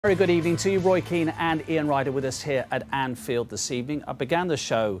Very good evening to you. Roy Keane and Ian Wright are with us here at Anfield this evening. I began the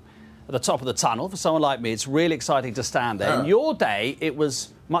show at the top of the tunnel. For someone like me, it's really exciting to stand there. In your day, it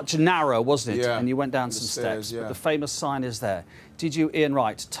was much narrower, wasn't it? Yeah. And you went down some steps. But the famous sign is there. Did you, Ian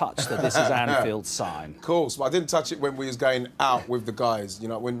Wright, touch the "This is Anfield" sign? Of course, but I didn't touch it when we was going out with the guys. You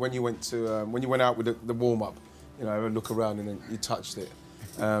know, when you went to when you went out with the warm up, you know, look around and then you touched it.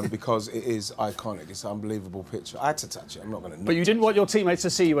 Because it is iconic. It's an unbelievable picture. I had to touch it. I'm not going to. But you didn't want your teammates to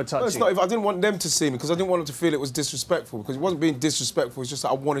see you were touching. No, it's not. I didn't want them to see me because I didn't want them to feel it was disrespectful. Because it wasn't being disrespectful. It's just that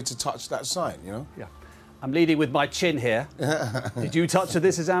I wanted to touch that sign. You know. Yeah. I'm leading with my chin here. Did you touch the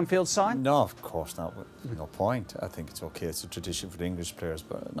 "This is Anfield" sign? No, of course not. No point. I think it's okay. It's a tradition for the English players,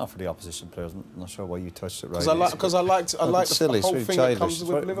 but not for the opposition players. I'm not sure why you touched it. Right? Because I like the whole thing that comes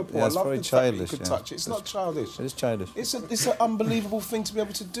with Liverpool. Yeah, I love the fact that you could yeah. touch it. It's not childish. It is childish. It's an unbelievable thing to be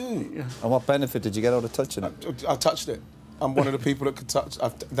able to do. Yeah. And what benefit did you get out of touching it? I touched it. I'm one of the people that could touch.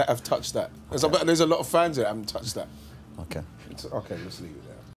 That have touched that. Okay. There's a lot of fans that haven't touched that. Okay. Okay, let's leave it there.